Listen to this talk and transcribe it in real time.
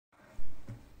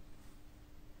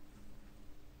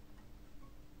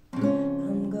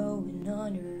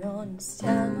this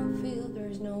time I feel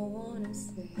there's no one to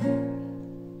save.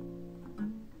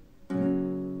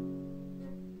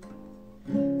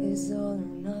 It's all or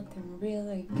nothing,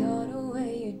 really got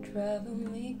away, you're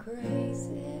driving me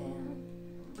crazy.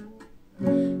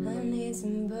 I need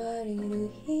somebody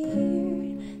to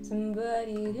hear,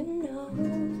 somebody to know,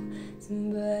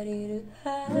 somebody to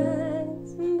hide,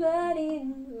 somebody to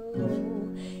know.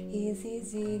 It's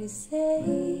easy to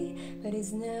say, but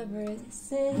it's never the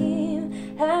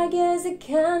same. I guess I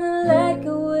kinda like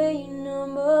the way you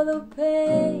number the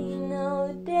pain. Now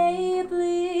the day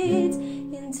bleeds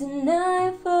into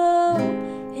nightfall,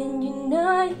 and you're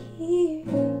not here.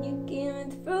 You get me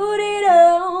through it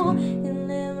all, and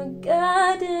then I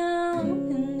got down,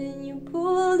 and then you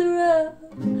pulled the rug.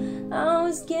 I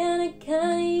was kinda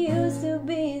used to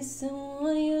be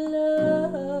someone you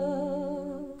love.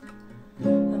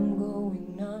 I'm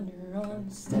going under on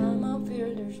this time. I feel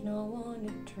there's no one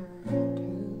to turn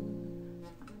to.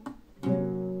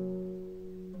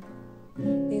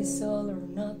 It's all or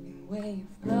nothing way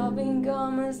of loving,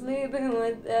 coming, sleeping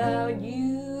without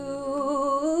you.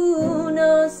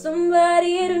 No,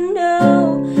 somebody to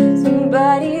know,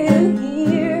 somebody to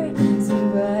hear,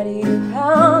 somebody to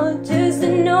count, just to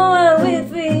know how it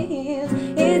feels.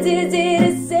 It's easy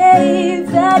to say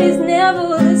that it's never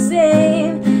the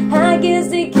same. I guess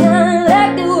they kinda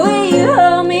like the way you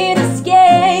hold me to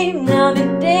escape. Now the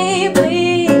day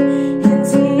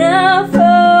bleeds into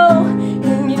nightfall,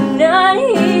 and you're not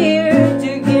here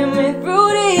to get me through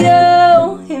it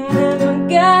all. And then I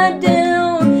got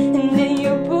down, and then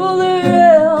you pulled the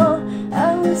rug. I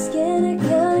was kinda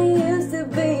used to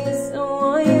be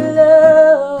someone you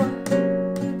love.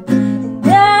 And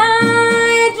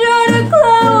I try to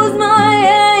close my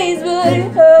eyes, but it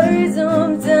hurts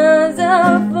sometimes. I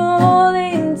fall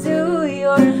into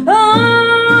your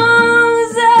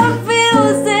arms. I feel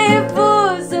safe,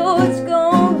 so it's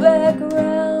going back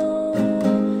around.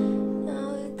 Now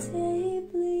the day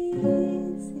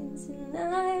bleeds into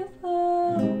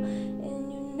nightfall, and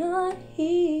you're not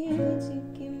here to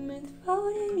get me through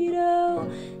it all.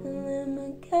 And then I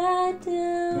got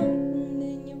down, and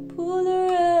then you pulled the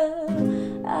rug.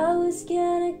 I was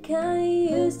kinda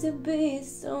used to be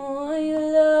someone you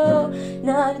love.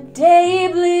 Now the day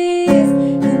bleeds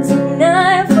into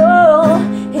nightfall,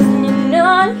 and you're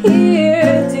not here